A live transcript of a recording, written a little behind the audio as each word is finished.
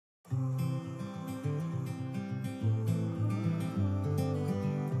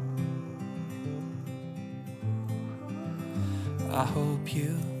I hope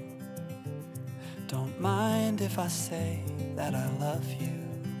you don't mind if I say that I love you,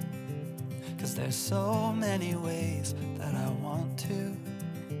 'cause there's so many ways that I want to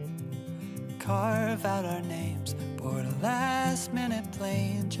carve out our names, board a last minute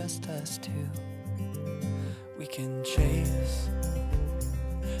plane, just us two. We can chase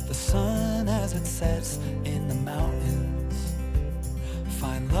the sun as it sets in the mountains,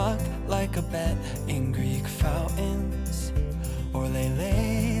 find luck like a bet in Greek fountains, or lay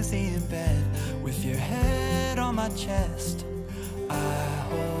lazy in bed with your head on my chest. I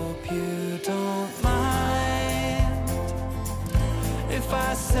hope you don't mind if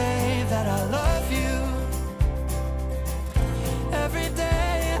I say that I love you. Every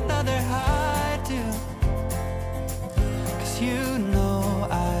day another I do, 'cause you know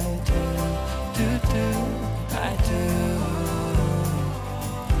I do, I do, I do.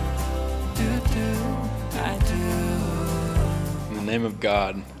 In the name of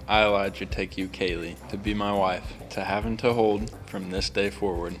God, I, Elijah, take you, Kaleigh, to be my wife, to have and to hold from this day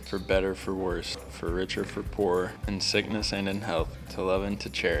forward, for better, for worse, for richer, for poorer, in sickness and in health, to love and to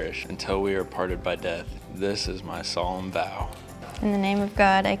cherish, until we are parted by death. This is my solemn vow. In the name of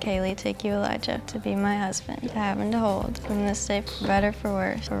God, I, Kaleigh, take you, Elijah, to be my husband, to have and to hold, from this day for better, for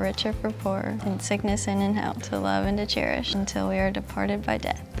worse, for richer, for poorer, in sickness and in health, to love and to cherish, until we are departed by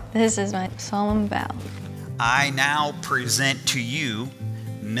death. This is my solemn vow. I now present to you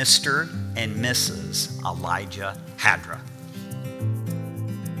Mr. and Mrs. Elijah Hadra.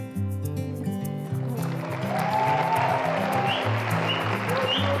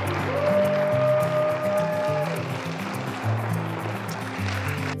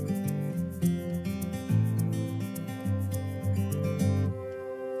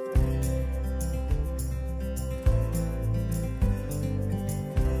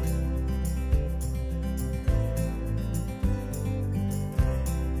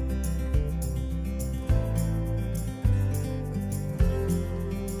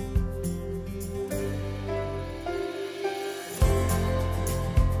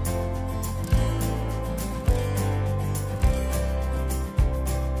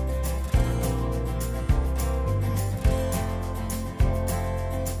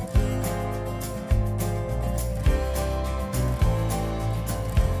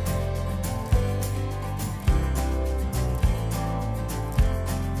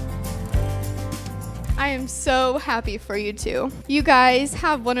 I am so happy for you two. You guys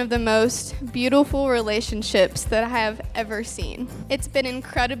have one of the most beautiful relationships that I have ever seen. It's been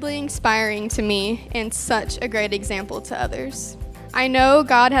incredibly inspiring to me and such a great example to others. I know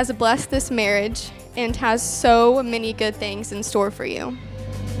God has blessed this marriage and has so many good things in store for you.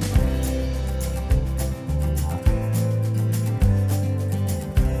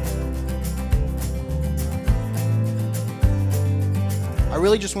 I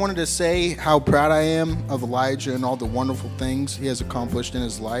really just wanted to say how proud I am of Elijah and all the wonderful things he has accomplished in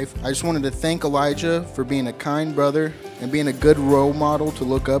his life. I just wanted to thank Elijah for being a kind brother and being a good role model to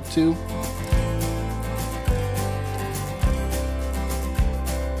look up to.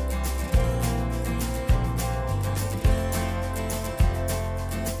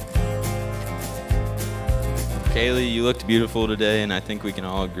 Kaleigh, you looked beautiful today, and I think we can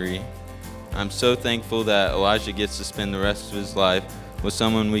all agree. I'm so thankful that Elijah gets to spend the rest of his life with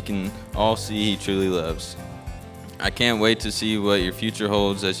someone we can all see he truly loves. I can't wait to see what your future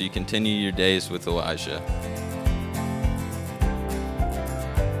holds as you continue your days with Elijah.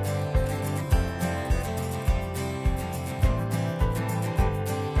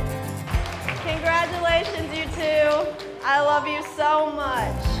 Congratulations, you two. I love you so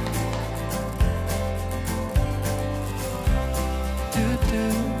much.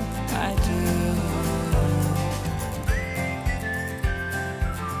 I do.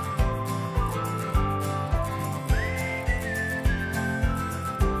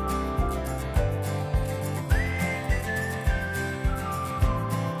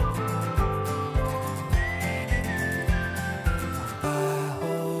 I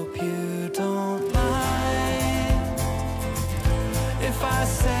hope you don't mind if I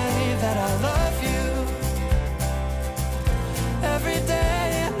say that I love you.